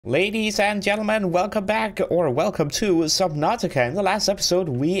Ladies and gentlemen, welcome back, or welcome to Subnautica. In the last episode,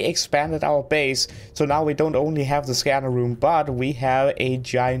 we expanded our base, so now we don't only have the scanner room, but we have a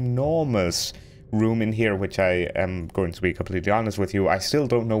ginormous room in here, which I am going to be completely honest with you, I still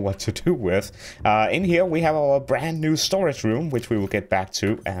don't know what to do with. In here, we have our brand new storage room, which we will get back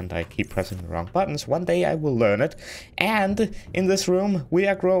to, and I keep pressing the wrong buttons. One day I will learn it. And in this room, we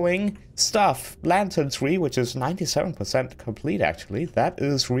are growing stuff. Lantern tree, which is 97% complete, actually. That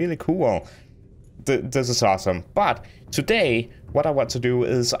is really cool. This is awesome. But today, what I want to do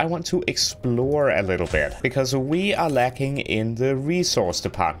is I want to explore a little bit, because we are lacking in the resource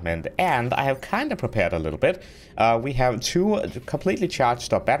department, and I have kind of prepared a little bit. We have two completely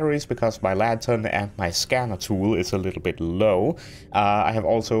charged up batteries because my lantern and my scanner tool is a little bit low. I have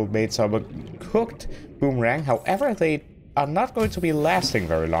also made some cooked boomerang. However, they are not going to be lasting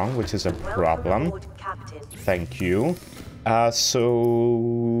very long, which is a problem. Thank you.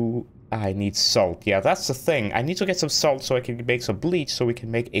 So I need salt. Yeah, that's the thing. I need to get some salt so I can make some bleach so we can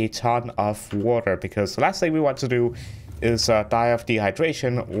make a ton of water, because the last thing we want to do is die of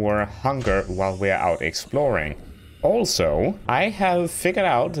dehydration or hunger while we're out exploring. Also, I have figured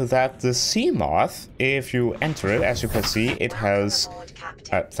out that the sea moth, if you enter it, as you can see, it has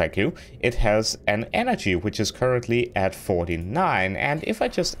thank you. It has an energy which is currently at 49, and if I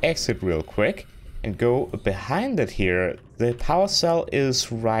just exit real quick and go behind it here, the power cell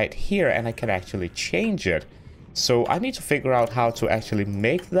is right here, and I can actually change it. So I need to figure out how to actually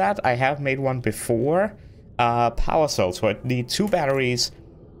make that. I have made one before. Power cell, so I need two batteries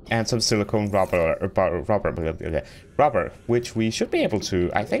and some silicone rubber, which we should be able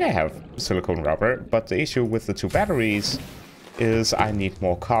to. I think I have silicone rubber, but the issue with the two batteries is I need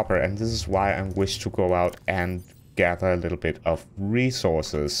more copper, and this is why I wish to go out and gather a little bit of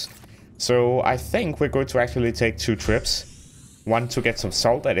resources. So I think we're going to actually take two trips. One to get some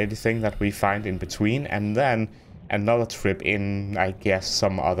salt and anything that we find in between, and then another trip in, I guess,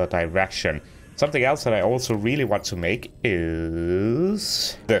 some other direction. Something else that I also really want to make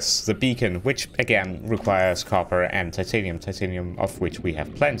is this, the beacon, which again requires copper and titanium of which we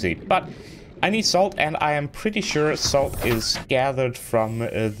have plenty. But I need salt, and I am pretty sure salt is gathered from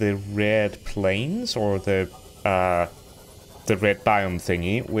the red plains, or the red biome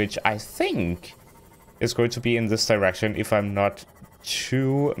thingy, which I think is going to be in this direction if I'm not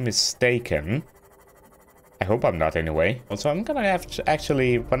too mistaken. I hope I'm not, anyway. Also, I'm gonna have to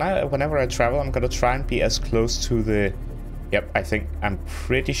actually, whenever I travel, I'm gonna try and be as close to the... Yep, I'm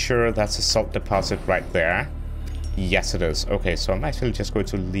pretty sure that's a salt deposit right there. Yes, it is. Okay, so I'm actually just going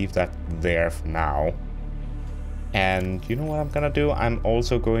to leave that there for now. And you know what I'm gonna do? I'm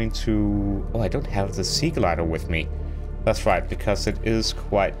also going to... Oh, I don't have the sea glider with me. That's right, because it is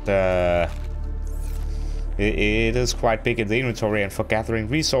quite... It is quite big in the inventory, and for gathering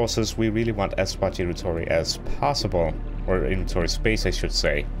resources, we really want as much inventory as possible. Or inventory space, I should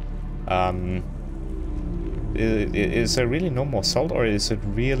say. Is there really no more salt, or is it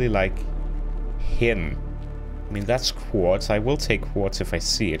really, like, hidden? I mean, that's quartz. I will take quartz if I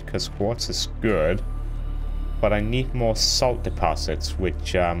see it, because quartz is good. But I need more salt deposits,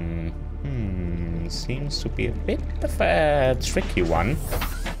 which, seems to be a bit of a tricky one.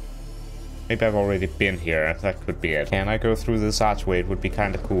 Maybe I've already been here. That could be it. Can I go through this archway? It would be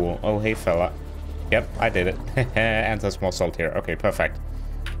kind of cool. Oh, hey, fella. Yep, I did it. And there's more salt here. Okay, perfect.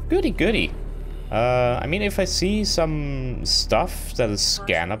 Goody, goody. I mean, if I see some stuff that is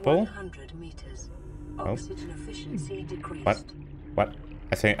scannable... Oh. What? What?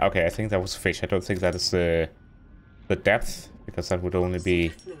 I think that was a fish. I don't think that is the depth, because that would only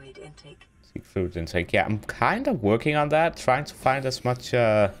be... Seek fluid intake. Yeah, I'm kind of working on that, trying to find as much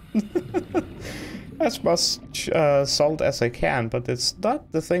as much salt as I can, but it's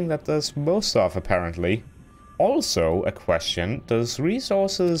not the thing that there's most of, apparently. Also, a question: does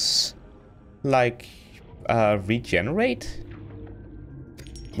resources like regenerate?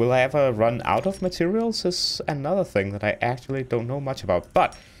 Will I ever run out of materials? Is another thing that I actually don't know much about.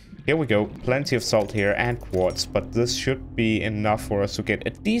 But here we go, plenty of salt here and quartz, but this should be enough for us to get a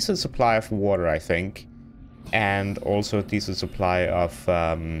decent supply of water, I think. And also a decent supply of,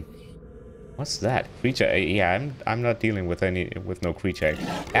 what's that? Creature, yeah, I'm not dealing with no creature.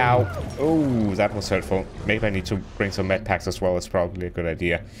 Ow, oh, that was hurtful. Maybe I need to bring some med packs as well, it's probably a good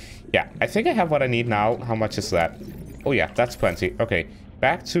idea. Yeah, I think I have what I need now. How much is that? Oh yeah, that's plenty. Okay,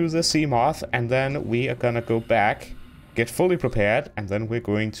 back to the sea moth, and then we are gonna go back, get fully prepared, and then we're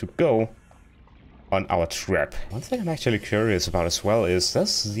going to go on our trip. One thing I'm actually curious about as well is,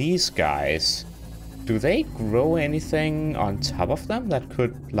 these guys, do they grow anything on top of them that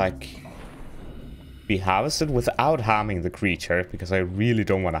could, like, be harvested without harming the creature, because I really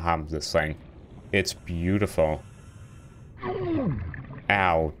don't want to harm this thing. It's beautiful.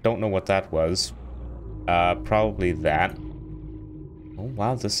 Ow, don't know what that was. Probably that. Oh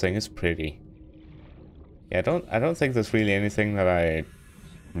wow, this thing is pretty. Yeah, I don't think there's really anything that I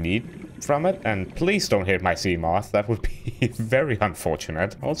need from it, and please don't hit my sea moth. That would be very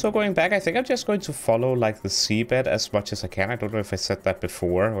unfortunate. Also, going back, I think I'm just going to follow like the seabed as much as I can. I don't know if I said that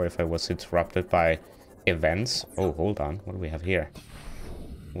before or if I was interrupted by events. Oh, hold on, what do we have here?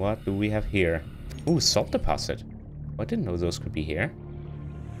 What do we have here? Ooh, salt deposit. Oh, I didn't know those could be here.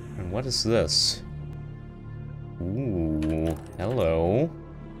 And what is this? Ooh, hello.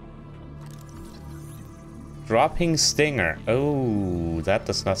 Dropping stinger. Oh, that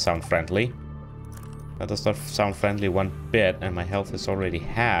does not sound friendly. That does not sound friendly one bit, and my health is already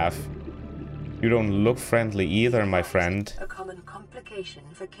half. You don't look friendly either, my friend. A common complication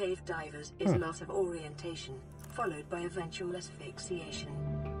for cave divers is loss of orientation, followed by eventual asphyxiation.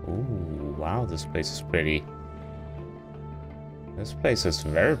 Ooh, wow, this place is pretty. This place is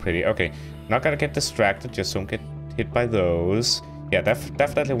very pretty. Okay, not gonna get distracted, just don't get hit by those. Yeah,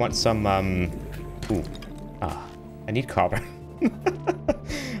 definitely want some, ooh. Ah, I need copper.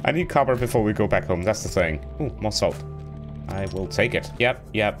 I need copper before we go back home, that's the thing. Ooh, more salt. I will take it.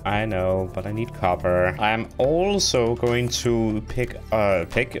 Yep, I know, but I need copper. I'm also going to take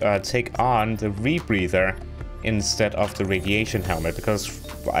on the rebreather instead of the radiation helmet, because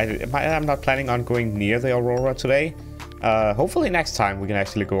I'm not planning on going near the Aurora today. Hopefully next time we can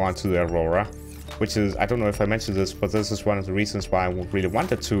actually go on to the Aurora, which is, I don't know if I mentioned this, but this is one of the reasons why I really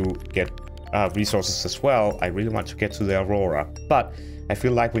wanted to get resources as well. I really want to get to the Aurora, but I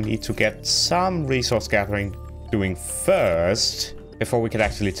feel like we need to get some resource gathering doing first before we can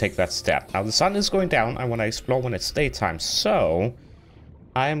actually take that step. Now the sun is going down. I want to explore when it's daytime, so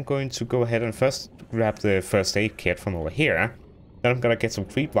I am going to go ahead and first grab the first aid kit from over here. Then I'm gonna get some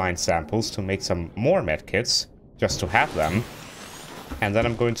creepvine samples to make some more med kits, just to have them. And then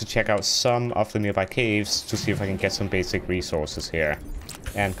I'm going to check out some of the nearby caves to see if I can get some basic resources here.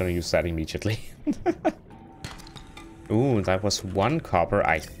 And gonna use that immediately. Ooh, that was 1 copper,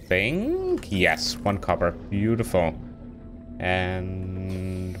 I think. Yes, 1 copper. Beautiful.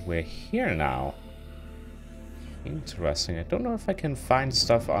 And we're here now. Interesting. I don't know if I can find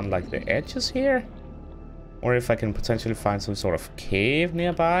stuff on like the edges here, or if I can potentially find some sort of cave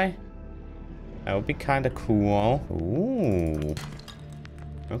nearby. That would be kind of cool. Ooh.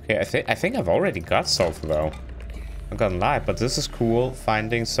 Okay, I think I've already got sulfur though. I'm gonna lie, but this is cool.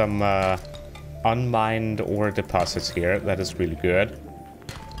 Finding some unmined ore deposits here. That is really good.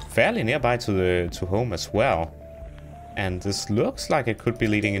 Fairly nearby to home as well. And this looks like it could be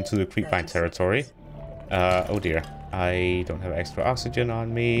leading into the creepvine territory. Oh dear. I don't have extra oxygen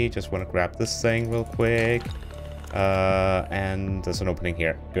on me. Just want to grab this thing real quick. And there's an opening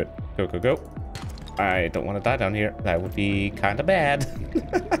here. Good. Go. I don't want to die down here. That would be kind of bad.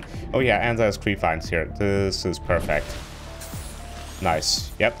 Oh yeah, and there's creepvines here. This is perfect.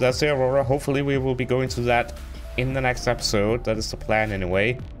 Nice. Yep, that's the Aurora. Hopefully we will be going to that in the next episode. That is the plan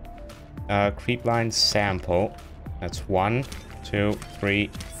anyway. Creepvine sample. That's 1, 2, 3,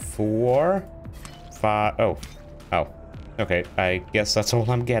 4, 5. Oh. Okay, I guess that's all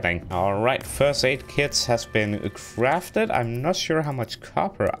I'm getting. Alright, first aid kits has been crafted. I'm not sure how much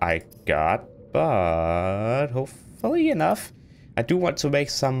copper I got, but hopefully enough. I do want to make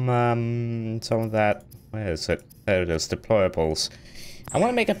some of that. Where is it? There it is, deployables. I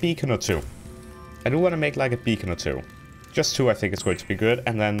want to make a beacon or 2. I do want to make like a beacon or 2. Just 2 I think is going to be good,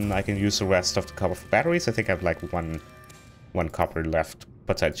 and then I can use the rest of the copper for batteries. I think I have like one copper left,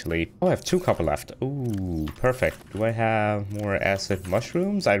 potentially. Oh, I have 2 copper left. Ooh, perfect. Do I have more acid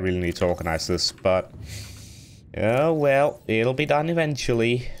mushrooms? I really need to organize this, but... oh, well, it'll be done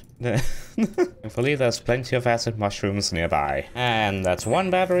eventually. Hopefully there's plenty of acid mushrooms nearby. And that's 1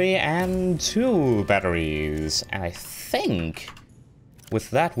 battery and 2 batteries. And I think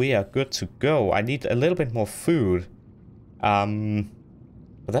with that we are good to go. I need a little bit more food. But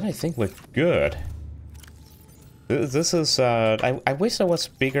then I think we're good. This is, I wish there was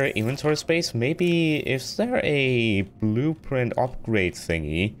bigger inventory space. Maybe, is there a blueprint upgrade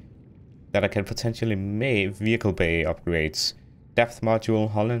thingy that I can potentially make? Vehicle bay upgrades. Depth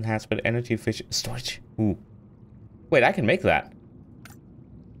module, hull enhancement, energy efficient, storage. Ooh. Wait, I can make that.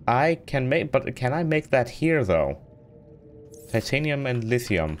 I can make, but can I make that here though? Titanium and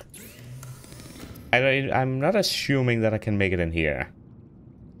lithium. I'm not assuming that I can make it in here.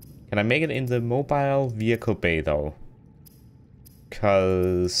 Can I make it in the mobile vehicle bay though?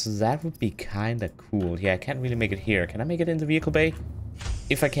 Cause that would be kinda cool. Yeah, I can't really make it here. Can I make it in the vehicle bay?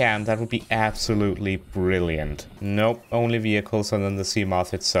 If I can, that would be absolutely brilliant. Nope, only vehicles and then the sea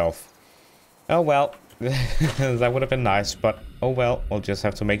moth itself. Oh well, that would have been nice, but oh well, we'll just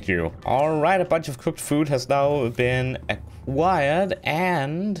have to make do. Alright, a bunch of cooked food has now been acquired,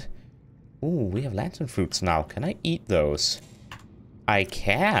 and... Ooh, we have lantern fruits now. Can I eat those? I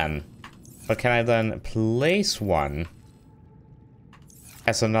can. But can I then place one?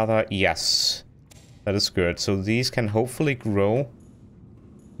 As another... Yes. That is good. So these can hopefully grow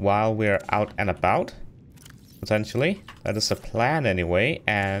while we're out and about. Potentially. That is the plan anyway.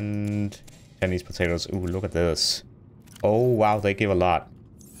 And Chinese potatoes. Ooh, look at this. Oh, wow. They give a lot.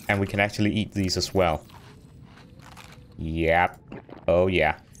 And we can actually eat these as well. Yep. Oh,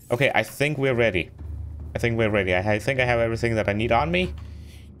 yeah. Okay, I think we're ready. I think we're ready. I think I have everything that I need on me.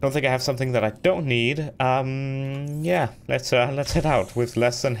 Don't think I have something that I don't need. Yeah, let's head out with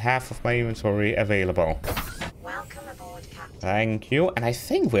less than half of my inventory available. Welcome aboard, Captain. Thank you. And I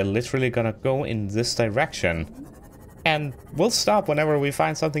think we're literally gonna go in this direction. And we'll stop whenever we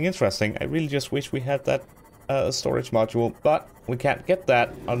find something interesting. I really just wish we had that storage module, but we can't get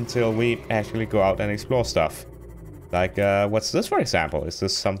that until we actually go out and explore stuff. Like, what's this, for example? Is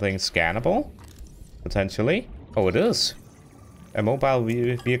this something scannable? Potentially. Oh, it is. A mobile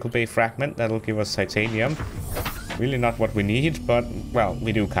vehicle bay fragment that'll give us titanium. Really not what we need, but, well,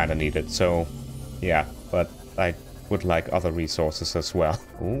 we do kind of need it, so yeah. But I would like other resources as well.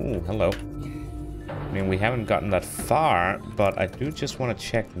 Ooh, hello. I mean, we haven't gotten that far, but I do just want to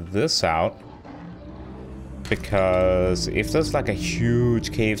check this out. Because if there's like a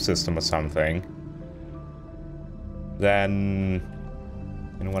huge cave system or something, then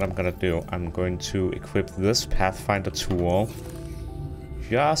you know what I'm gonna do? I'm going to equip this Pathfinder tool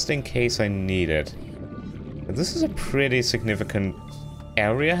just in case I need it. This is a pretty significant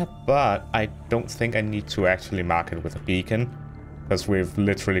area, but I don't think I need to actually mark it with a beacon, because we've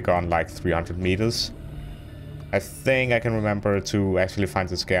literally gone like 300 meters. I think I can remember to actually find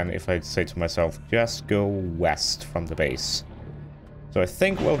this again if I say to myself, just go west from the base. So I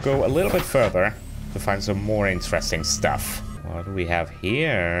think we'll go a little bit further to find some more interesting stuff. What do we have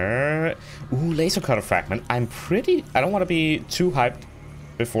here? Ooh, laser cutter fragment. I don't want to be too hyped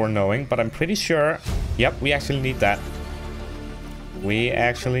before knowing, but I'm pretty sure... Yep, we actually need that. We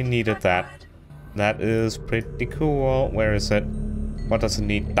actually needed that. That is pretty cool. Where is it? What does it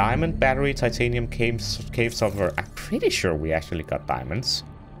need? Diamond, battery, titanium, cave solver. I'm pretty sure we actually got diamonds.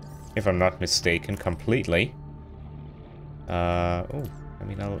 If I'm not mistaken completely. Oh. I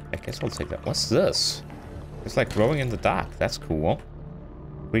mean, I guess I'll take that. What's this? It's like growing in the dark. That's cool.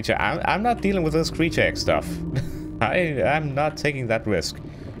 Creature, I'm not dealing with this creature egg stuff. I'm not taking that risk.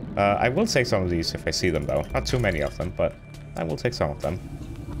 I will take some of these if I see them, though. Not too many of them, but I will take some of them.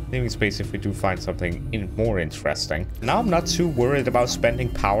 Leaving space if we do find something more interesting. Now I'm not too worried about spending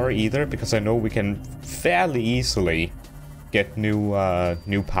power either, because I know we can fairly easily get new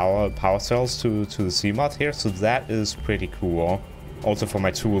power cells to the Seamoth here, so that is pretty cool. Also for my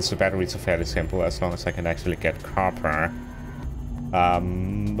tools, the batteries are fairly simple as long as I can actually get copper.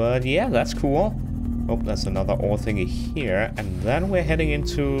 But yeah, that's cool. Oh, that's another ore thingy here. And then we're heading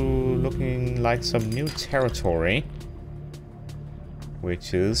into looking like some new territory.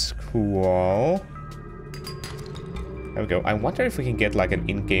 Which is cool. There we go. I wonder if we can get like an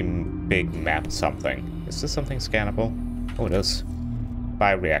in-game big map or something. Is this something scannable? Oh, it is.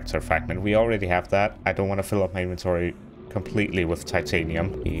 Bioreactor fragment. We already have that. I don't want to fill up my inventory completely with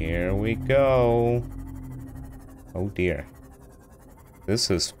titanium. Here we go. Oh dear.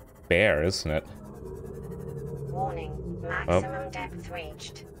 This is bare, isn't it? Warning. Maximum depth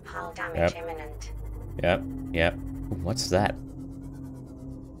reached. Hull damage imminent. Yep. What's that?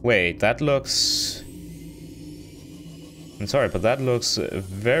 Wait, that looks... I'm sorry, but that looks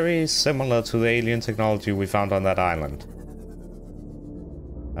very similar to the alien technology we found on that island.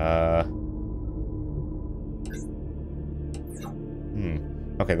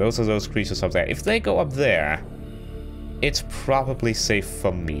 Okay, those are those creatures up there. If they go up there, it's probably safe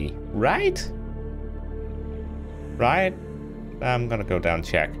for me, right? Right? I'm gonna go down and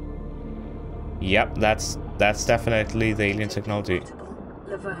check. Yep, that's definitely the alien technology.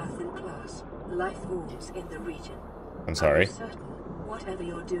 Leviathan class. Life forms in the region. I'm sorry. I'm certain whatever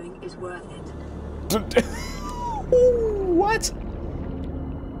you're doing is worth it. What?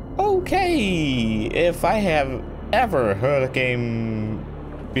 Okay. If I have ever heard a game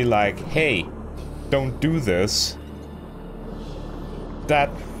be like, hey, don't do this. That...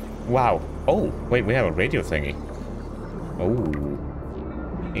 Wow. Oh, wait, we have a radio thingy. Oh.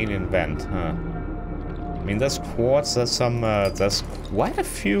 Alien vent, huh? I mean, there's quartz, there's some, there's quite a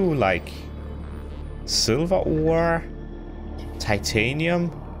few, like, silver ore,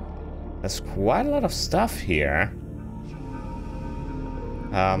 titanium. There's quite a lot of stuff here.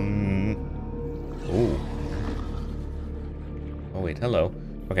 Ooh. Oh wait, hello.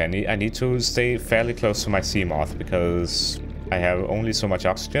 Okay, I need to stay fairly close to my sea moth because I have only so much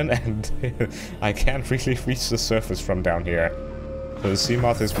oxygen and I can't really reach the surface from down here. So the sea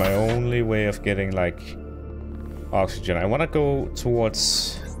moth is my only way of getting like oxygen. I want to go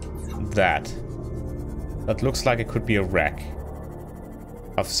towards that. That looks like it could be a wreck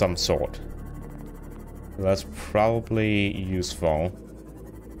of some sort. So that's probably useful.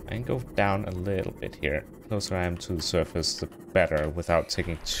 I can go down a little bit here. The closer I am to the surface, the better, without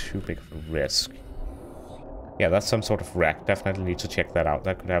taking too big of a risk. Yeah, that's some sort of wreck. Definitely need to check that out.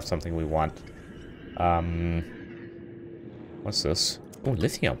 That could have something we want. What's this? Oh,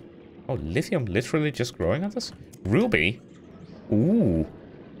 lithium. Oh, lithium literally just growing on this? Ruby? Ooh.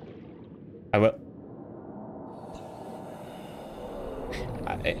 I will...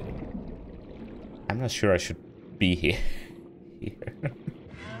 I'm not sure I should be here.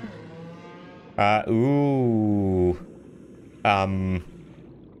 Ooh.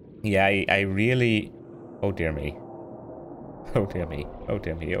 Yeah, I really... Oh, dear me. Oh, dear me. Oh,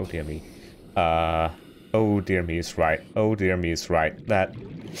 dear me. Oh, dear me. Oh, dear me is right. Oh, dear me is right. That...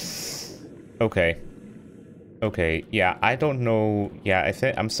 Okay. Okay, yeah, I don't know... Yeah,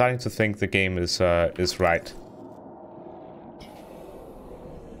 I'm starting to think the game is right.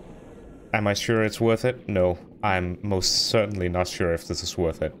 Am I sure it's worth it? No, I'm most certainly not sure if this is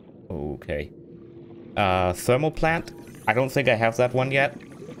worth it. Okay. Thermal plant? I don't think I have that one yet.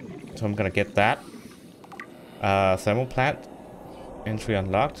 So I'm gonna get that. Thermal plant. Entry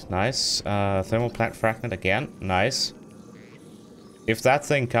unlocked. Nice. Thermal plant fragment again. Nice. If that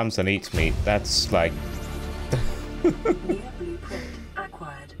thing comes and eats me, that's like...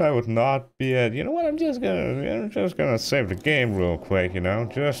 That would not be it. You know what? I'm just gonna save the game real quick, you know,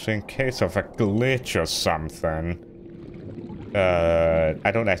 just in case of a glitch or something.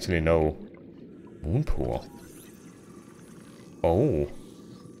 I don't actually know. Moon pool. Oh.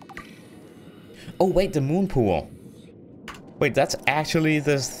 Oh wait, the moon pool. Wait, that's actually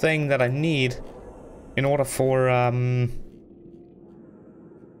the thing that I need in order for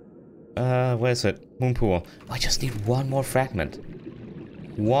where is it? Moon pool. Oh, I just need one more fragment.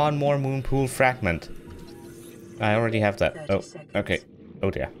 One more moon pool fragment. I already have that. Oh, okay. Oh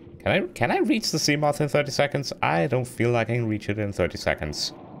dear. Can I reach the sea moth in 30 seconds? I don't feel like I can reach it in 30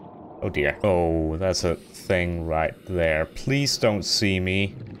 seconds. Oh dear. Oh, that's a thing right there. Please don't see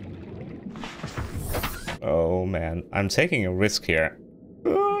me. Oh man, I'm taking a risk here.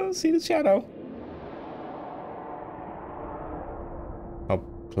 Oh, see the shadow. How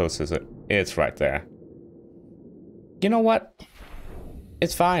close is it? It's right there. You know what?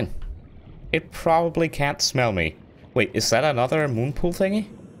 It's fine. It probably can't smell me. Wait, is that another moon pool thingy?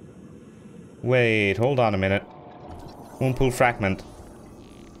 Wait, hold on a minute. Moon pool fragment.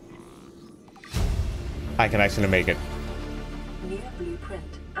 I can actually make it.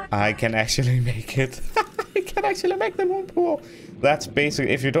 I can actually make it. I can actually make the moon pool. That's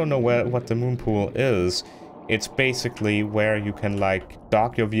basically, if you don't know what the moon pool is, it's basically where you can like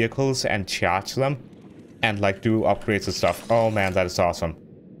dock your vehicles and charge them and like do upgrades and stuff. Oh man, that is awesome.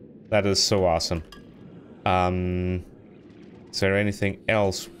 That is so awesome. Is there anything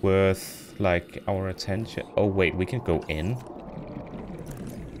else worth like our attention? Oh wait, we can go in.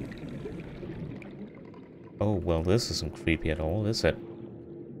 Oh well, this isn't creepy at all, is it?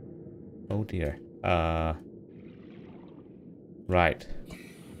 Oh dear. Right.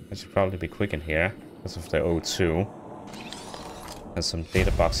 I should probably be quick in here because of the O2. There's some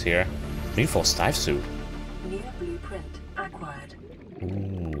data box here. Reinforced dive suit. New blueprint acquired.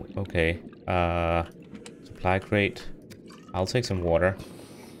 Ooh, okay. Supply crate. I'll take some water.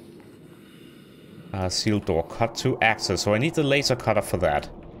 Sealed door. Cut to access. So I need the laser cutter for that.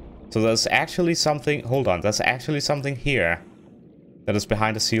 So there's actually something... Hold on. There's actually something here that is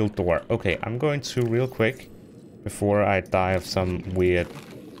behind a sealed door. Okay, I'm going to real quick, before I die of some weird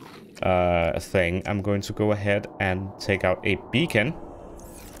thing, I'm going to go ahead and take out a beacon.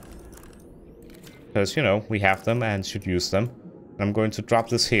 Because, you know, we have them and should use them. And I'm going to drop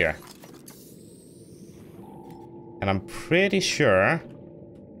this here. And I'm pretty sure...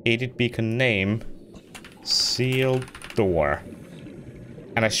 Aided beacon name... Sealed door.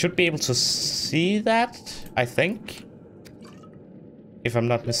 And I should be able to see that, I think. If I'm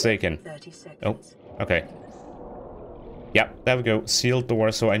not mistaken. Oh, okay. Yep, there we go. Sealed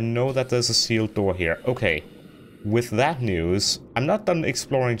door. So I know that there's a sealed door here. Okay. With that news, I'm not done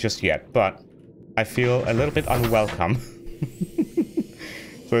exploring just yet, but I feel a little bit unwelcome.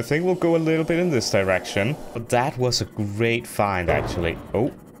 So I think we'll go a little bit in this direction. But that was a great find, actually.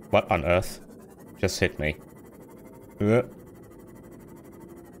 Oh, what on earth? Just hit me. Oh,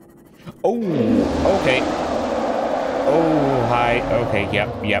 okay. Oh, hi. Okay,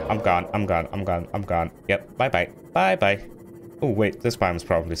 yep, I'm gone. Yep, bye-bye. Bye-bye. Oh, wait, this biome's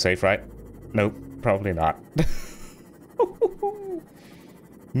probably safe, right? Nope, probably not.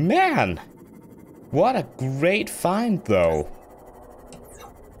 Man! What a great find, though.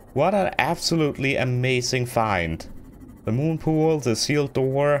 What an absolutely amazing find. The moon pool, the sealed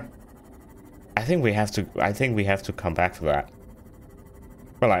door. I think we have to come back for that.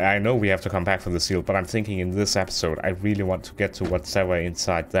 Well, I know we have to come back for the seal, but I'm thinking in this episode, I really want to get to whatever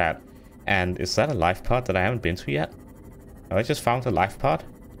inside that. And is that a life pod that I haven't been to yet? Have I just found a life pod?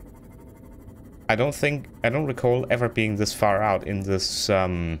 I don't recall ever being this far out in this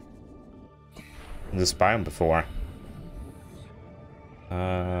biome before.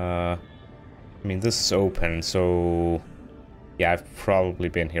 I mean, this is open, so yeah, I've probably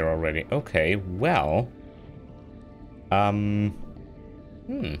been here already. Okay, well, I mean,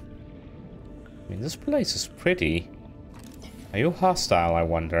 this place is pretty. Are you hostile, I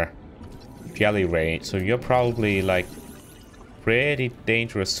wonder? Jelly Ray, so you're probably, like, pretty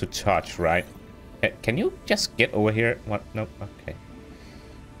dangerous to touch, right? Can you just get over here? What? Nope, okay.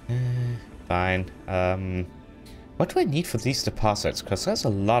 Fine. What do I need for these deposits? Because there's a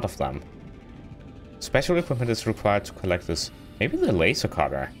lot of them. Special equipment is required to collect this. Maybe the laser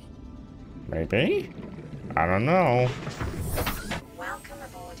cutter? Maybe? I don't know.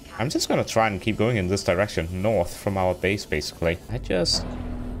 I'm just gonna try and keep going in this direction, north from our base, basically. I just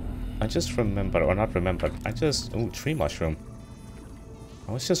remembered, or not remembered, ooh, tree mushroom.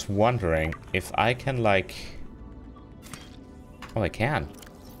 I was just wondering if I can, like... Oh, I can.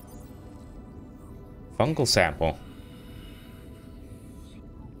 Fungal sample.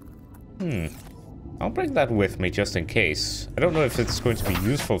 I'll bring that with me just in case. I don't know if it's going to be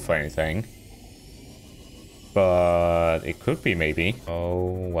useful for anything. But it could be, maybe. Oh,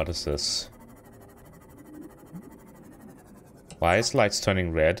 what is this? Why is lights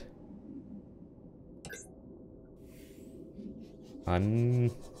turning red?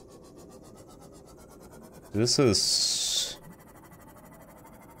 This is...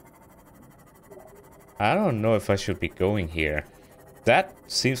 I don't know if I should be going here. That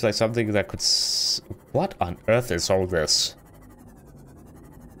seems like something that could... What on earth is all this?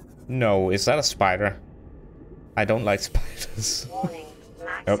 No, is that a spider? I don't like spiders.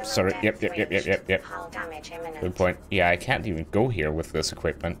 Oh, sorry. Yep. Good point. Yeah, I can't even go here with this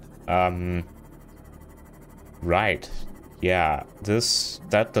equipment. Right. Yeah,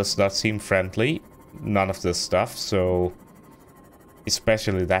 that does not seem friendly. None of this stuff, so...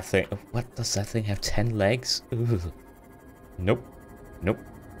 Especially that thing. What, does that thing have 10 legs? Ugh. Nope. Nope.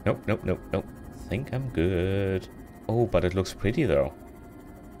 Think I'm good. Oh, but it looks pretty, though.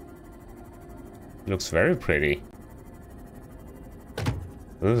 It looks very pretty.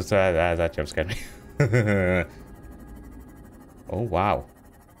 Ooh, that jump scared me. Oh, wow.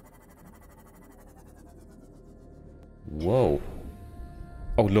 Whoa.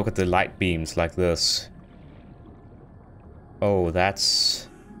 Oh, look at the light beams like this. Oh, that's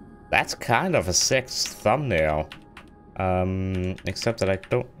kind of a sixth thumbnail. Except that I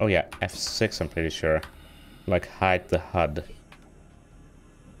don't... Oh yeah, F6 I'm pretty sure. Like, hide the HUD.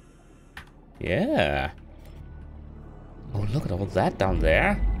 Yeah. Oh, look at all that down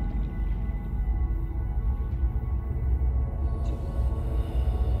there.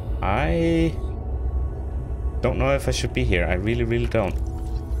 I don't know if I should be here. I really don't.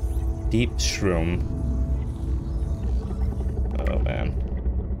 Deep shroom. Oh, man.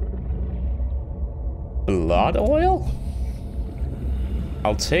 Blood oil?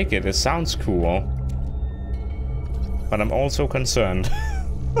 I'll take it. It sounds cool. But I'm also concerned.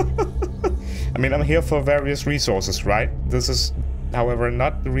 I mean, I'm here for various resources, right? This is, however,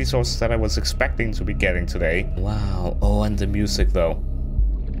 not the resources that I was expecting to be getting today. Wow. Oh, and the music, though.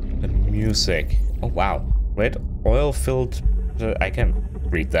 The music. Oh, wow. Red oil-filled... I can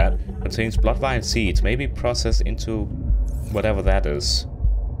read that. Contains bloodvine seeds. Maybe processed into whatever that is.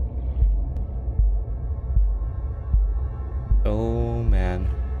 Oh, man.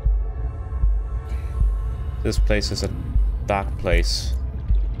 This place is a dark place.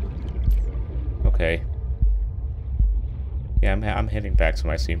 Okay. Yeah, I'm heading back to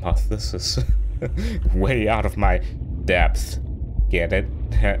my Seamoth. This is way out of my depth. Get it?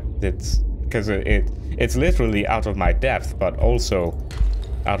 It's because it's literally out of my depth, but also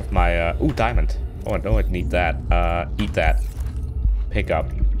out of my ooh, diamond. Oh, I don't need that. Eat that. Pick up.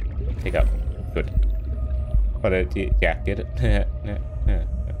 Good. But yeah, get it.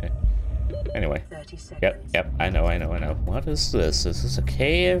 Anyway. 30 seconds. Yep, I know. What is this? Is this a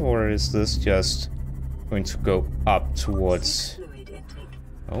cave, or is this just going to go up towards... Fluid intake.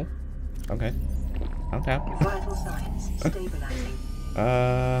 Oh, okay. Okay. Vital signs stabilizing.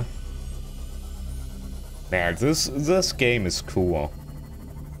 Man, this game is cool.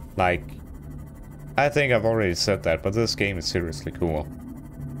 Like, I think I've already said that, but this game is seriously cool.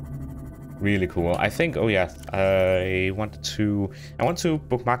 Really cool. I think, oh yeah, I want to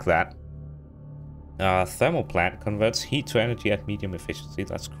bookmark that. Thermal plant converts heat to energy at medium efficiency.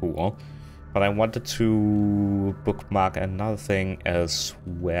 That's cool. But I wanted to bookmark another thing as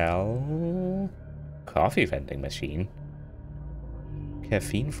well. Coffee vending machine.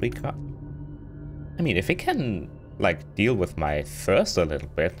 Caffeine-free cup. I mean, if it can, like, deal with my thirst a little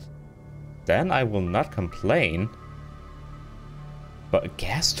bit, then I will not complain. But a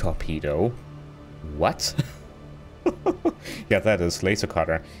gas torpedo? What? Yeah, that is laser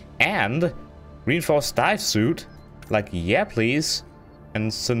cutter. And reinforced dive suit? Like, yeah, please.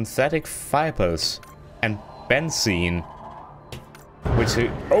 And synthetic fibers. And benzene. Which is...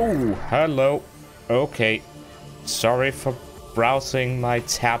 Oh, hello. Okay. Sorry for browsing my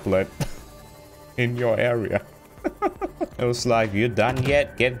tablet in your area. It was like, you done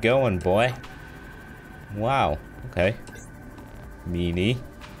yet? Get going, boy. Wow. Okay. Meanie.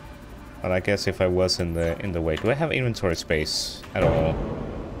 But I guess if I was in the way, do I have inventory space at all?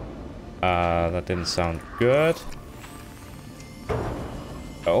 That didn't sound good.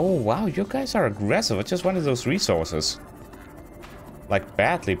 Oh wow, you guys are aggressive. I just wanted those resources, like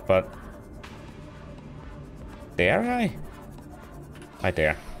badly, but dare I? I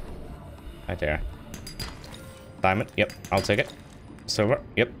dare. I dare. Diamond. Yep, I'll take it. Silver.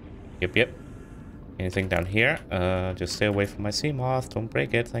 Yep. Yep. Anything down here? Just stay away from my sea moth. Don't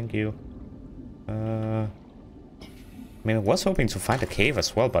break it. Thank you. I mean, I was hoping to find a cave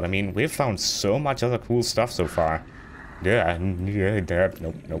as well, but I mean, we've found so much other cool stuff so far. Yeah.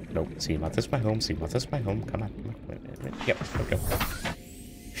 Nope. Sea moth is my home. Sea moth is my home. Come on. Yep. Okay.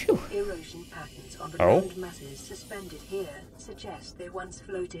 Phew. Erosion patterns on the land masses suspended here suggest they once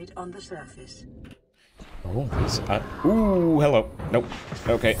floated on the surface. Oh, these are... Ooh, hello. Nope.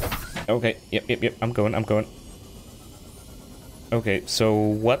 Okay. Yep. I'm going. Okay, so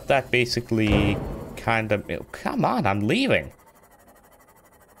what that basically kind of... Come on, I'm leaving.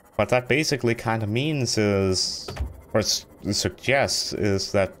 What that basically kind of means is... Or suggests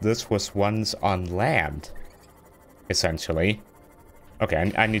is that this was once on land. Essentially.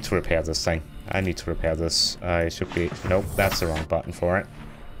 Okay, I need to repair this thing. I need to repair this. It should be... Nope, that's the wrong button for it.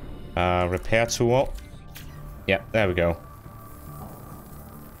 Repair tool. Yeah, there we go.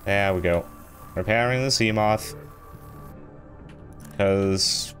 There we go. Repairing the sea moth.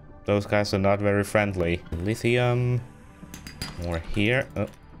 Because those guys are not very friendly. Lithium. More here. Oh,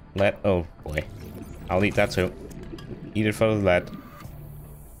 lead. Oh, boy. I'll eat that too. Eat it for the lead.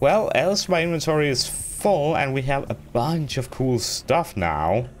 Well, else my inventory is full and we have a bunch of cool stuff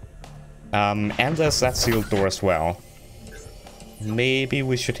now. And there's that sealed door as well. Maybe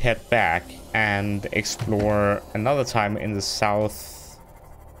we should head back and explore another time in the south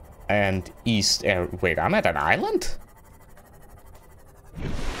and east area. Wait, I'm at an island?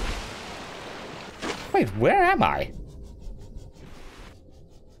 Wait, where am I?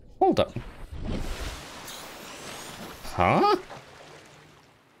 Hold up. Huh?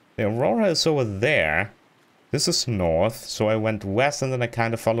 The Aurora is over there. This is north, so I went west and then I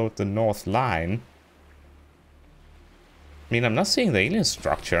kind of followed the north line. I mean, I'm not seeing the alien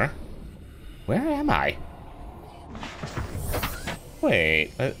structure. Where am I?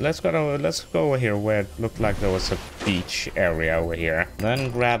 Wait, let's go over here where it looked like there was a beach area over here.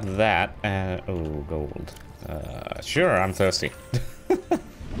 Then grab that and... Oh, gold. Sure, I'm thirsty.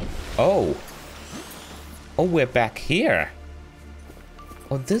 Oh, we're back here.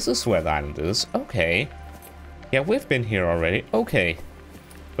 Oh, this is where the island is. Okay. Yeah, we've been here already. Okay.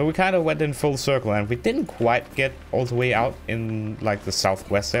 So we kind of went in full circle and we didn't quite get all the way out in like the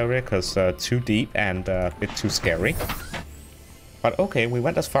southwest area because too deep and a bit too scary. But okay, we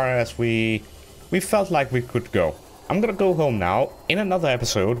went as far as we felt like we could go. I'm gonna go home now. In another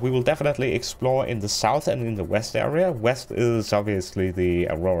episode, we will definitely explore in the south and in the west area. West is obviously the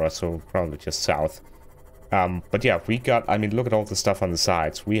Aurora, so probably just south. But yeah, we got, I mean, look at all the stuff on the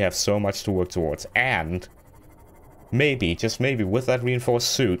sides. We have so much to work towards. And maybe, just maybe, with that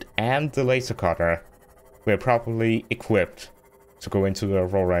reinforced suit and the laser cutter, we're probably equipped to go into the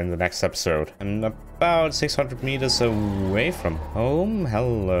Aurora in the next episode. I'm about 600 meters away from home.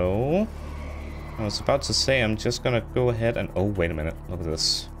 Hello. I was about to say, I'm just gonna go ahead and... Oh, wait a minute. Look at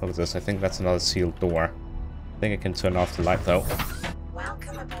this. Look at this. I think that's another sealed door. I think I can turn off the light, though.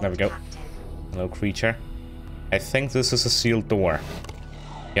 Welcome aboard, There we go. Captain. Hello, creature. I think this is a sealed door.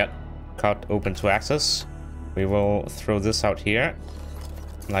 Yep. Cut open to access. We will throw this out here.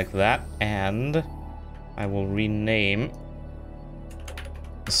 Like that. And I will rename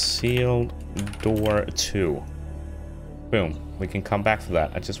sealed door 2. Boom. We can come back for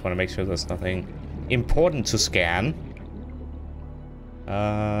that. I just want to make sure there's nothing important to scan.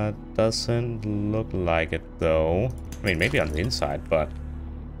 Doesn't look like it though. I mean, maybe on the inside, but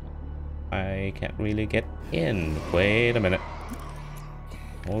I can't really get in. Wait a minute.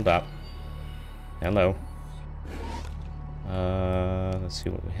 Hold up. Hello. Let's see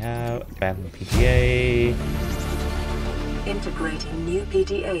what we have. Abandoned PDA. Integrating new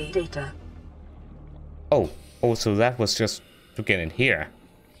PDA data. Oh, so that was just to get in here.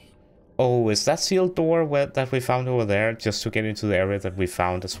 Oh, is that sealed door that we found over there just to get into the area that we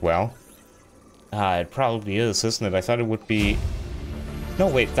found as well? It probably is, isn't it? I thought it would be... No,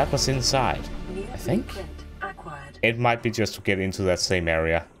 wait, that was inside. I think? It might be just to get into that same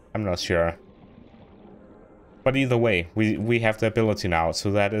area. I'm not sure. But either way, we have the ability now,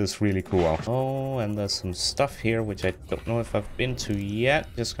 so that is really cool. Oh, and there's some stuff here, which I don't know if I've been to yet.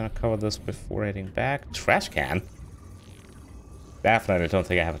 Just gonna cover this before heading back. Trash can? Definitely don't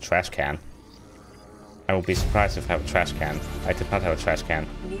think I have a trash can. I will be surprised if I have a trash can. I did not have a trash can.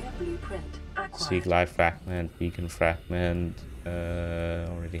 Sea glide fragment, beacon fragment.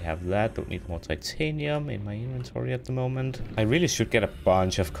 Already have that. Don't need more titanium in my inventory at the moment. I really should get a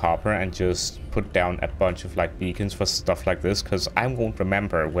bunch of copper and just put down a bunch of like beacons for stuff like this, because I won't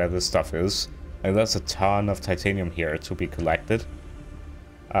remember where this stuff is. Like, there's a ton of titanium here to be collected.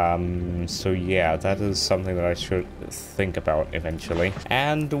 So yeah, that is something that I should think about eventually.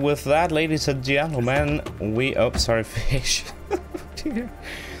 And with that, ladies and gentlemen, oh, sorry, fish.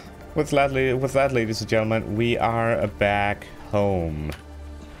 With that, ladies and gentlemen, we are back home.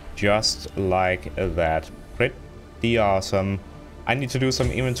 Just like that. Pretty awesome. I need to do some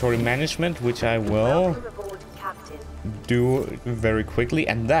inventory management, which I will do very quickly,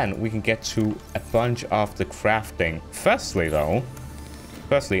 and then we can get to a bunch of the crafting. Firstly,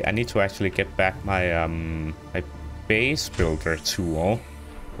 I need to actually get back my my base builder tool,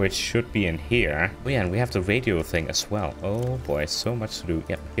 which should be in here. Oh yeah, and we have the radio thing as well. Oh boy, so much to do.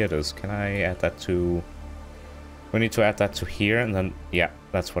 Yep, here it is. Can I add that to... We need to add that to here, and then... Yeah,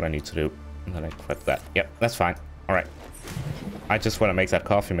 that's what I need to do. And then I quit that. Yep, that's fine. Alright. I just want to make that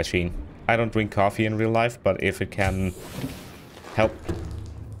coffee machine. I don't drink coffee in real life, but if it can help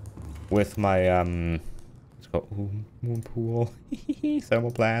with my... moon pool,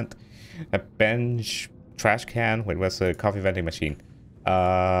 thermal plant, a bench, trash can. Wait, where's the coffee vending machine?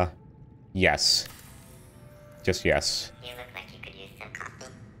 Yes. Just yes. You look like you could use some coffee.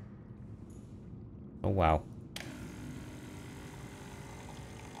 Oh wow.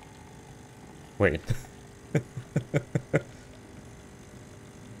 Wait.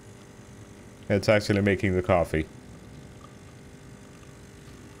 It's actually making the coffee.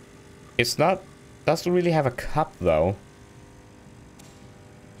 It's not... Doesn't really have a cup, though.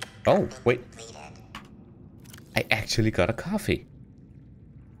 Oh, wait. I actually got a coffee.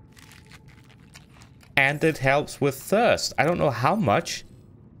 And it helps with thirst. I don't know how much,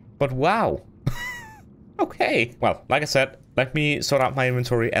 but wow. Okay. Well, like I said, let me sort out my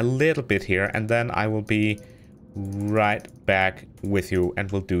inventory a little bit here, and then I will be right back with you,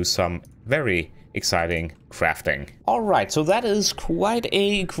 and we'll do some very exciting crafting. Alright, so that is quite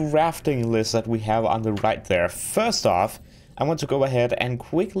a crafting list that we have on the right there. First off, I want to go ahead and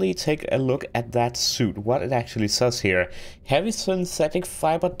quickly take a look at that suit, what it actually says here. Heavy synthetic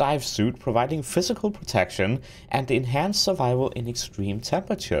fiber dive suit providing physical protection and enhanced survival in extreme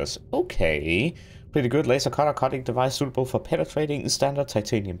temperatures. Okay, pretty good. Laser cutter cutting device suitable for penetrating standard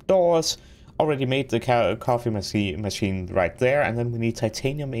titanium doors. Already made the coffee machine right there, and then we need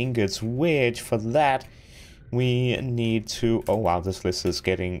titanium ingots, which for that we need to... Oh wow, this list is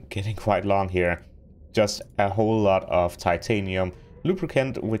getting quite long here. Just a whole lot of titanium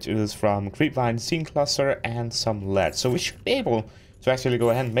lubricant, which is from Creepvine Scene Cluster, and some lead. So we should be able to actually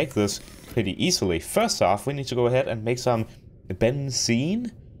go ahead and make this pretty easily. First off, we need to go ahead and make some benzene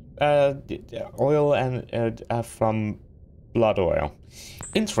oil and from blood oil.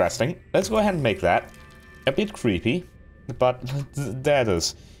 Interesting. Let's go ahead and make that. A bit creepy, but there it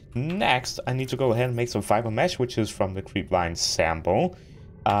is. Next, I need to go ahead and make some fiber mesh, which is from the Creepvine sample,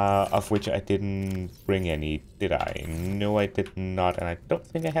 of which I didn't bring any, did I? No, I did not, and I don't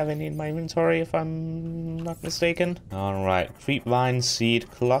think I have any in my inventory, if I'm not mistaken. Alright, Creepvine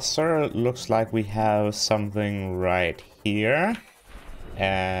seed cluster. Looks like we have something right here.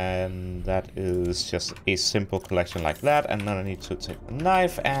 And that is just a simple collection like that. And then I need to take a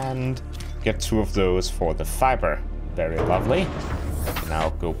knife and get 2 of those for the fiber. Very lovely. Now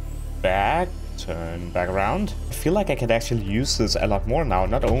go back, turn back around. I feel like I can actually use this a lot more now.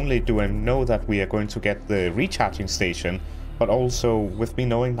 Not only do I know that we are going to get the recharging station, but also with me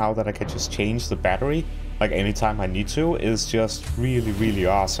knowing now that I can just change the battery like anytime I need to is just really, really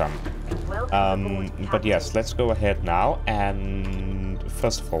awesome. But yes, let's go ahead now, and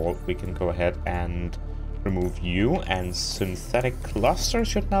first of all, we can go ahead and remove you, and synthetic cluster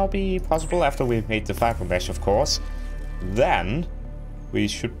should now be possible after we've made the fiber mesh, of course. Then we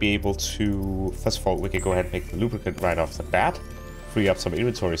should be able to, first of all, we can go ahead and make the lubricant right off the bat, free up some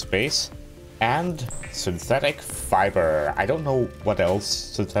inventory space, and synthetic fiber. I don't know what else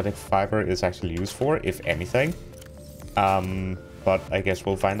synthetic fiber is actually used for, if anything. But I guess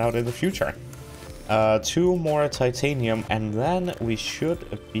we'll find out in the future. 2 more titanium, and then we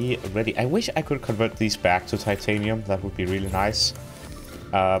should be ready. I wish I could convert these back to titanium. That would be really nice.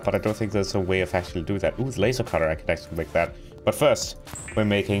 But I don't think there's a way of actually doing that. Ooh, the laser cutter, I can actually make that. But first, we're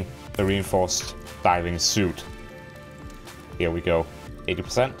making the reinforced diving suit. Here we go.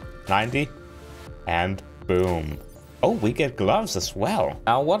 80%, 90%, and boom. Oh, we get gloves as well.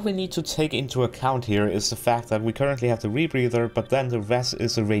 Now, what we need to take into account here is the fact that we currently have the rebreather, but then the rest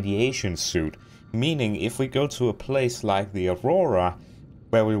is a radiation suit. Meaning, if we go to a place like the Aurora,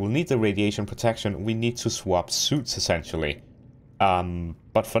 where we will need the radiation protection, we need to swap suits, essentially.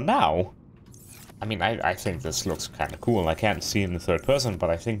 But for now, I mean, I think this looks kind of cool. I can't see in the third person, but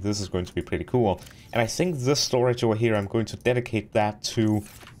I think this is going to be pretty cool. And I think this storage over here, I'm going to dedicate that to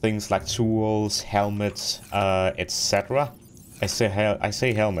things like tools, helmets, etc. I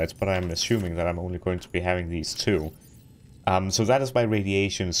say helmets, but I'm assuming that I'm only going to be having these 2. So that is my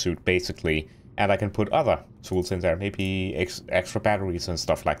radiation suit, basically. And I can put other tools in there, maybe extra batteries and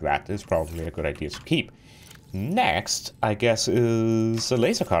stuff like that. It's probably a good idea to keep. Next, I guess, is a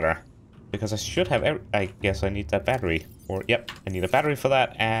laser cutter. Because I should have I guess I need that battery. Or, yep, I need a battery for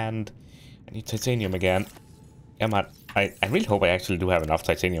that, and I need titanium again. Come on. I really hope I actually do have enough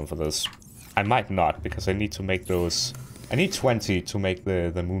titanium for this. I might not, because I need to make those... I need 20 to make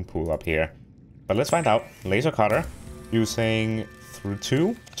the moon pool up here. But let's find out. Laser cutter. Using through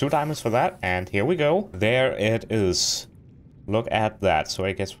 2 diamonds for that, and here we go. There it is. Look at that. So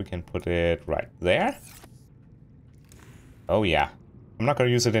I guess we can put it right there. Oh yeah. I'm not gonna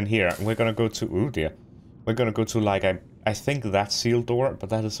use it in here. We're gonna go to... Ooh dear. We're gonna go to, like, I think that sealed door, but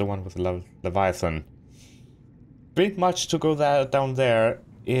that is the one with the Leviathan. Bit much to go down there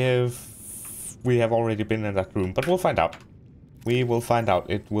if we have already been in that room, but we'll find out. We will find out.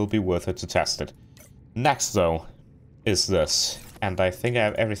 It will be worth it to test it. Next, though, is this. And I think I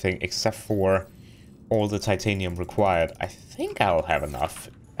have everything except for all the titanium required. I think I'll have enough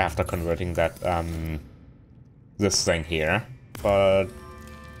after converting that, this thing here. But,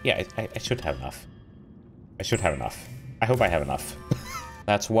 yeah, I should have enough. I should have enough. I hope I have enough.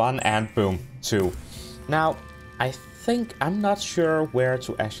 That's 1, and boom, 2. Now, I think I'm not sure where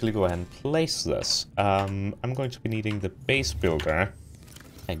to actually go ahead and place this. I'm going to be needing the base builder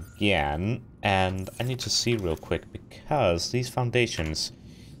again, and I need to see real quick because these foundations,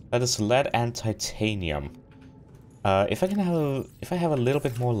 that is lead and titanium. If I have a little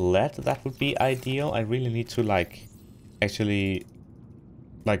bit more lead, that would be ideal. I really need to actually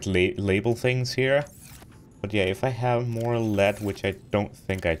label things here. But yeah, if I have more lead, which I don't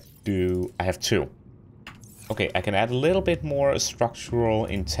think I do, I have 2. Okay, I can add a little bit more structural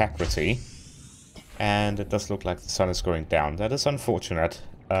integrity. And it does look like the sun is going down. That is unfortunate.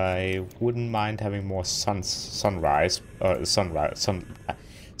 I wouldn't mind having more sunlight.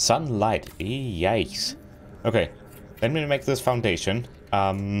 Yikes. Okay, let me make this foundation.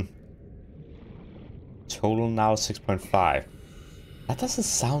 Total now 6.5. That doesn't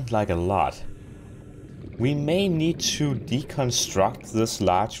sound like a lot. We may need to deconstruct this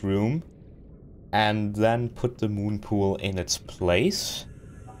large room and then put the moon pool in its place.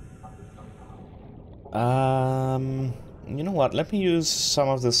 You know what? Let me use some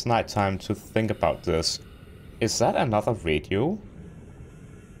of this nighttime to think about this. Is that another radio?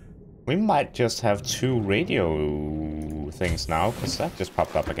 We might just have 2 radio things now, because that just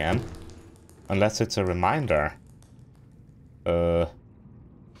popped up again. Unless it's a reminder.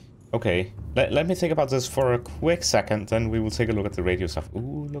 Okay. Let me think about this for a quick second, then we will take a look at the radio stuff.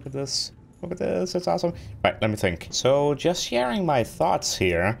 Ooh, look at this. Look at this, it's awesome. Right, let me think. So, just sharing my thoughts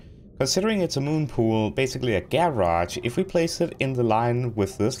here. Considering it's a moon pool, basically a garage, if we place it in the line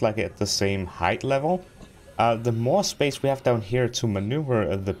with this, like at the same height level, the more space we have down here to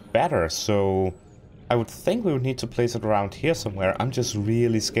maneuver, the better. So, I would think we would need to place it around here somewhere. I'm just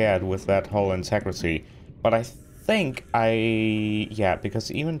really scared with that whole integrity. But I think yeah,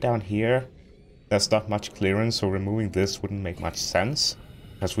 because even down here, there's not much clearance, so removing this wouldn't make much sense,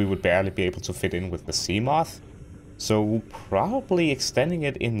 because we would barely be able to fit in with the sea moth. So probably extending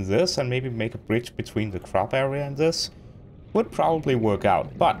it in this and maybe make a bridge between the crop area and this would probably work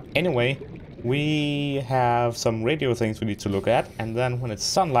out. But anyway, we have some radio things we need to look at, and then when it's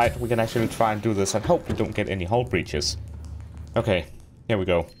sunlight, we can actually try and do this and hope we don't get any hull breaches. Okay, here we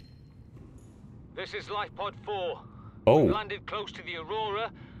go. This is Life Pod 4. Oh. We've landed close to the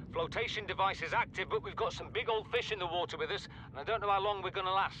Aurora. Flotation device is active, but we've got some big old fish in the water with us, and I don't know how long we're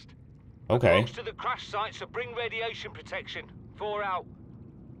gonna last. Okay. Close to the crash site, so bring radiation protection. 4 out.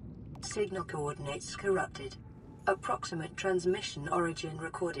 Signal coordinates corrupted. Approximate transmission origin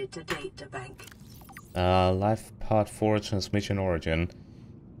recorded to data bank. Life Pod 4 transmission origin.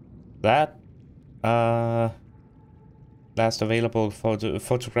 That, last available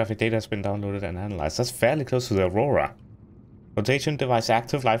photographic data has been downloaded and analyzed. That's fairly close to the Aurora. Rotation device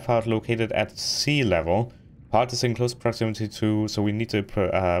active, life pod located at sea level. Pod is in close proximity to, so we need the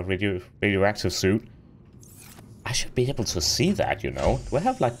radioactive suit. I should be able to see that, you know. Do I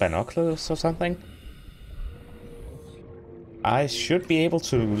have like binoculars or something? I should be able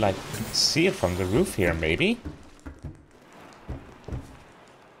to like see it from the roof here, maybe.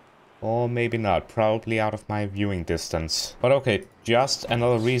 Or maybe not, probably out of my viewing distance. But okay, just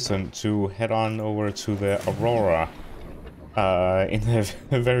another reason to head on over to the Aurora. In the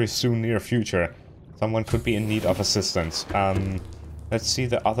very soon near future. Someone could be in need of assistance. Let's see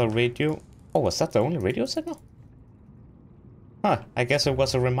the other radio. Oh, was that the only radio signal? Huh, I guess it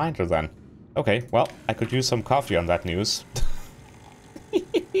was a reminder then. Okay, well, I could use some coffee on that news.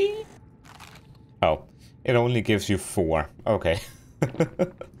 Oh, it only gives you 4. Okay.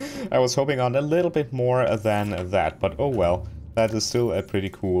 I was hoping on a little bit more than that, but oh well. That is still a pretty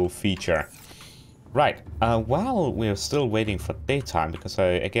cool feature. Right, while we're still waiting for daytime, because I,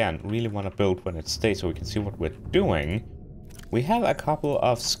 again, really want to build when it's day so we can see what we're doing, we have a couple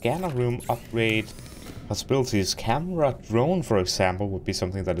of scanner room upgrade possibilities. Camera drone, for example, would be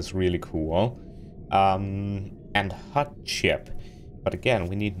something that is really cool. And hot chip. But again,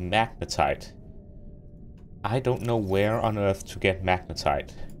 we need magnetite. I don't know where on earth to get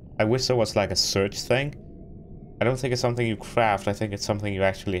magnetite. I wish there was like a search thing. I don't think it's something you craft, I think it's something you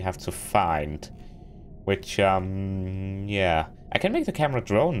actually have to find. Which, yeah. I can make the camera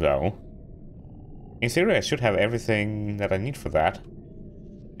drone, though. In theory, I should have everything that I need for that.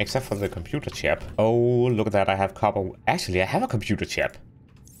 Except for the computer chip. Oh, look at that, I have copper. Actually, I have a computer chip.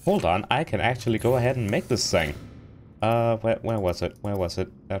 Hold on, I can actually go ahead and make this thing. Where was it? Where was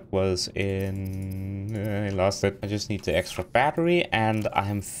it? That was in... I lost it. I just need the extra battery, and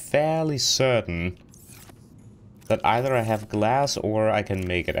I'm fairly certain that either I have glass or I can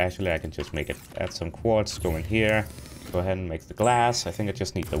make it. Actually, I can just make it. Add some quartz, go in here. Go ahead and make the glass. I think I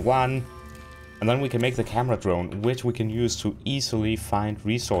just need the 1. And then we can make the camera drone, which we can use to easily find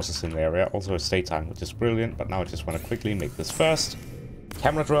resources in the area. Also it's daytime, which is brilliant. But now I just want to quickly make this first.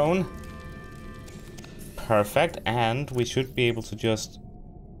 Camera drone. Perfect. And we should be able to just...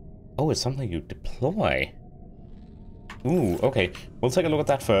 Oh, it's something you deploy. Ooh, okay. We'll take a look at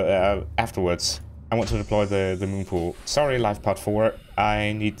that for afterwards. I want to deploy the moon pool. Sorry, Life Pod 4.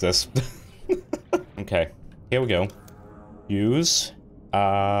 I need this. Okay, here we go. Use.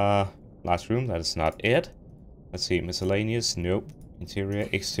 Last room, that is not it. Let's see, miscellaneous. Nope. Interior,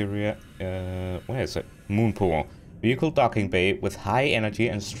 exterior. Where is it? Moon pool. Vehicle docking bay with high energy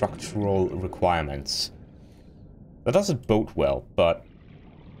and structural requirements. That doesn't bode well, but...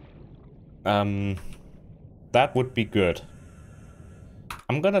 that would be good.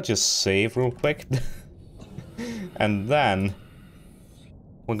 I'm gonna just save real quick. And then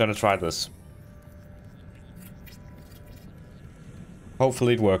we're gonna try this.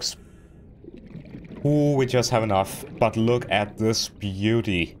 Hopefully it works. Ooh, we just have enough. But look at this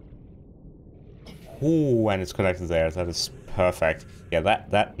beauty. Ooh, and it's connected there. That is perfect.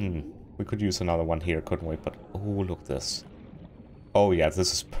 Yeah, we could use another one here, couldn't we? But oh, look at this. Oh yeah,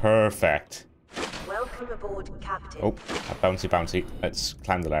 this is perfect. Welcome aboard, Captain. Oh, bouncy, bouncy. Let's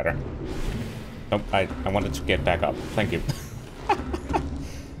climb the ladder. Nope, I wanted to get back up. Thank you.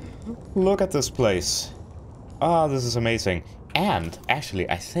 Look at this place. Ah, this is amazing. And, actually,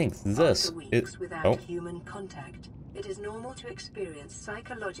 I think this After weeks is... without Oh, human contact, it is normal to experience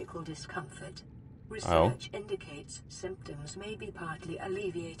psychological discomfort. Research indicates symptoms may be partly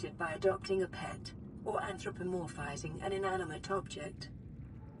alleviated by adopting a pet or anthropomorphizing an inanimate object.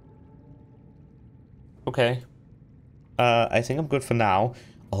 okay. I think I'm good for now.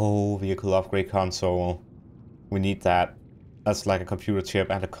 Oh, vehicle upgrade console. We need that. as like a computer chip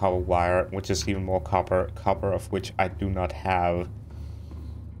and a copper wire, which is even more copper, of which I do not have.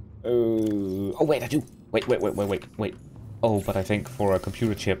 Oh wait, I do. Wait. Oh, but I think for a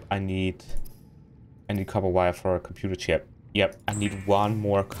computer chip I need copper wire for a computer chip. Yep, I need one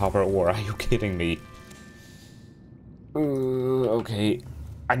more copper ore. Are you kidding me? Okay,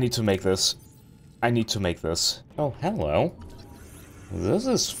 I need to make this. Oh, hello. This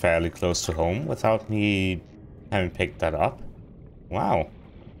is fairly close to home without me having picked that up. Wow.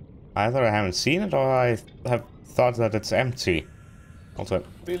 Either I haven't seen it or I have thought that it's empty. Also, I'm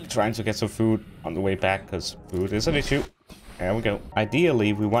really trying to get some food on the way back because food is an issue. There we go.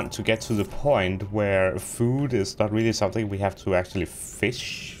 Ideally, we want to get to the point where food is not really something we have to actually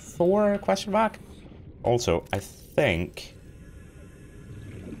fish for, question mark. Also, I think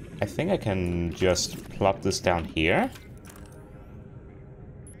I can just plop this down here.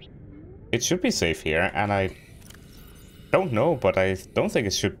 It should be safe here, and I don't know, but I don't think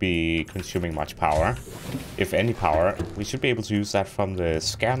it should be consuming much power. If any power, we should be able to use that from the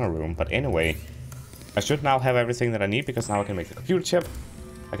scanner room. But anyway, I should now have everything that I need, because now I can make the computer chip.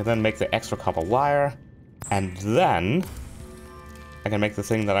 I can then make the extra copper wire, and then I can make the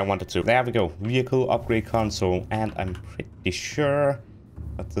thing that I wanted to. There we go, vehicle upgrade console, and I'm pretty sure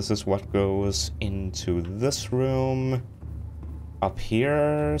that this is what goes into this room. Up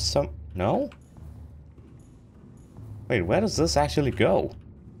here, no? Wait, where does this actually go?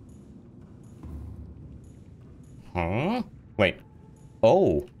 Huh? Wait.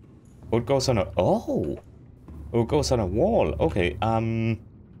 Oh. It goes on a... Oh. It goes on a wall. Okay,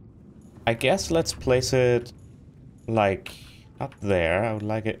 I guess let's place it, like, up there. I would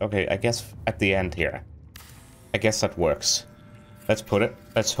like it... Okay, I guess at the end here. I guess that works. Let's put it.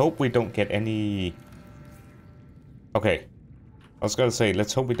 Let's hope we don't get any... Okay. I was gonna say,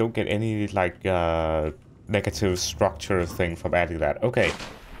 let's hope we don't get any, like, negative structure thing from adding that. Okay.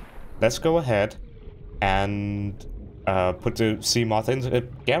 Let's go ahead and put the sea moth in the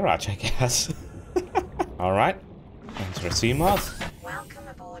garage, I guess. Alright. Enter a sea moth. Welcome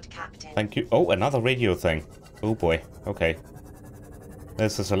aboard, Captain. Thank you. Oh, another radio thing. Oh boy. Okay.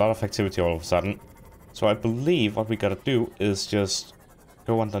 This is a lot of activity all of a sudden. So I believe what we gotta do is just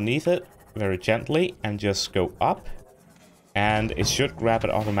go underneath it very gently and just go up. And it should grab it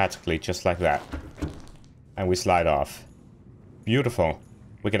automatically, just like that. And we slide off. Beautiful.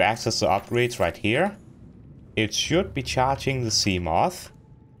 We can access the upgrades right here. It should be charging the sea moth.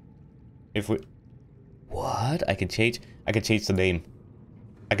 If we... What? I can change the name.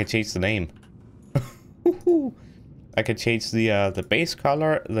 I can change the name. I can change the base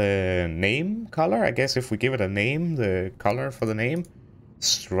color, the name color. I guess if we give it a name, the color for the name.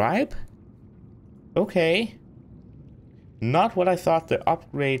 Stripe? Okay. Not what I thought the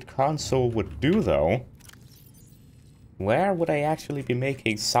upgrade console would do, though. Where would I actually be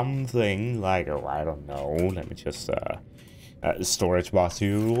making something like, oh, I don't know. Let me just storage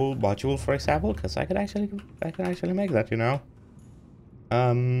module, for example, because I can actually make that, you know.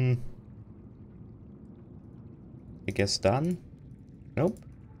 I guess done. Nope.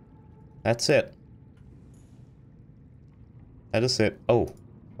 That's it. That is it. Oh,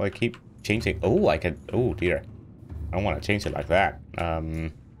 I keep changing. Oh, I can. Oh dear. I don't want to change it like that.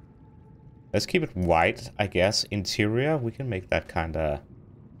 Let's keep it white, I guess. Interior, we can make that kind of...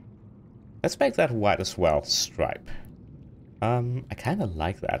 Let's make that white as well. Stripe. I kind of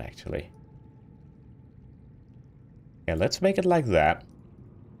like that, actually. Yeah, let's make it like that.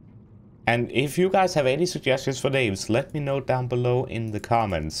 And if you guys have any suggestions for names, let me know down below in the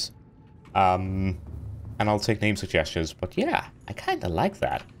comments. And I'll take name suggestions. But yeah, I kind of like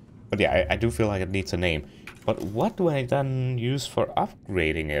that. But yeah, I do feel like it needs a name. But what do I then use for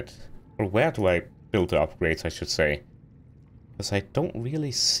upgrading it? Or where do I build the upgrades, I should say? Because I don't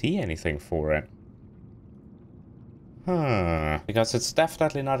really see anything for it. Because it's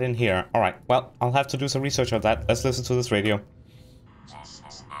definitely not in here. Alright, well, I'll have to do some research on that. Let's listen to this radio. This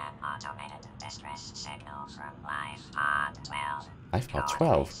is an automated distress signal from Life Pod 12. Life Pod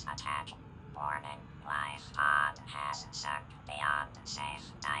 12? Attack. Warning. Life Pod has sunk beyond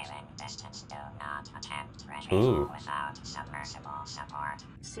safe diving distance. Do not attempt retrieval without submersible support.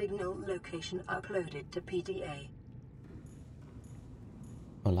 Signal location uploaded to PDA.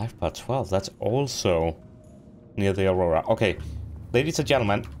 Oh, Life Pod 12. That's also near the Aurora. Okay, ladies and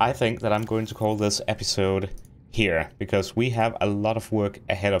gentlemen, I think that I'm going to call this episode here, because we have a lot of work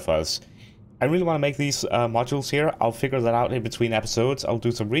ahead of us. I really want to make these modules here. I'll figure that out in between episodes. I'll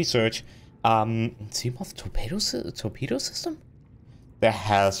do some research. Seamoth torpedo system? There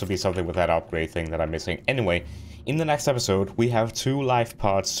has to be something with that upgrade thing that I'm missing. Anyway, in the next episode, we have 2 life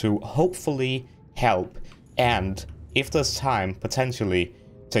pods to hopefully help and if there's time, potentially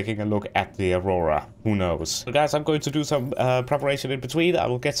taking a look at the aurora. Who knows? So guys, I'm going to do some preparation in between. I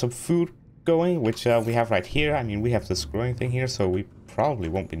will get some food going, which we have right here. I mean, we have this growing thing here, so we probably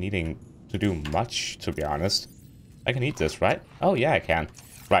won't be needing to do much, to be honest. I can eat this, right? Oh yeah, I can.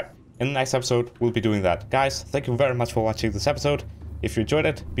 Right, in the next episode, we'll be doing that. Guys, thank you very much for watching this episode. If you enjoyed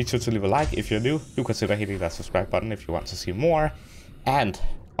it, be sure to leave a like. If you're new, do consider hitting that subscribe button if you want to see more. And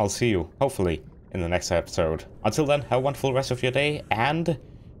I'll see you, hopefully, in the next episode. Until then, have a wonderful rest of your day, and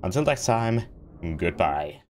until next time, goodbye.